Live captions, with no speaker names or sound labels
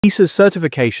EASA's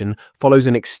certification follows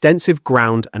an extensive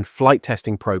ground and flight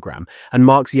testing program and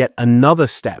marks yet another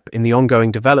step in the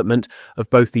ongoing development of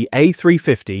both the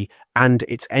A350 and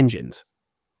its engines.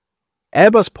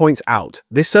 Airbus points out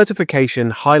this certification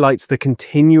highlights the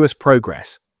continuous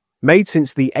progress made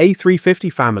since the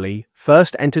A350 family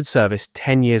first entered service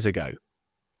 10 years ago.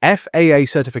 FAA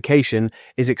certification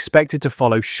is expected to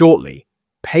follow shortly,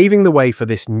 paving the way for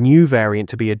this new variant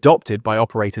to be adopted by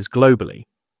operators globally.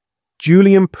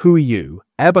 Julien Pouilloux,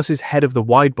 Airbus's head of the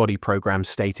Widebody program,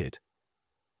 stated,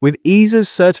 "With EASA's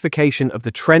certification of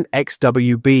the Trent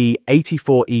XWB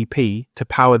 84EP to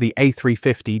power the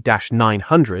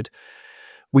A350-900,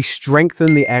 we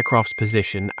strengthen the aircraft's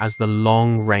position as the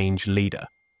long-range leader.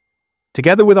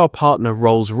 Together with our partner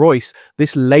Rolls-Royce,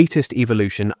 this latest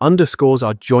evolution underscores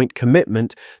our joint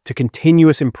commitment to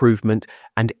continuous improvement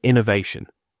and innovation."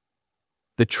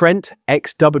 The Trent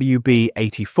XWB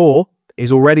 84 is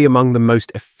already among the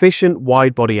most efficient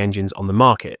wide-body engines on the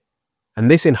market, and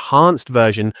this enhanced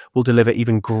version will deliver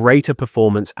even greater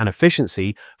performance and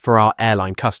efficiency for our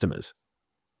airline customers.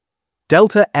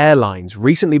 Delta Airlines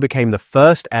recently became the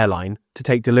first airline to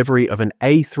take delivery of an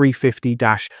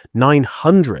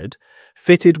A350-900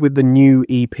 fitted with the new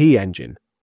EP engine,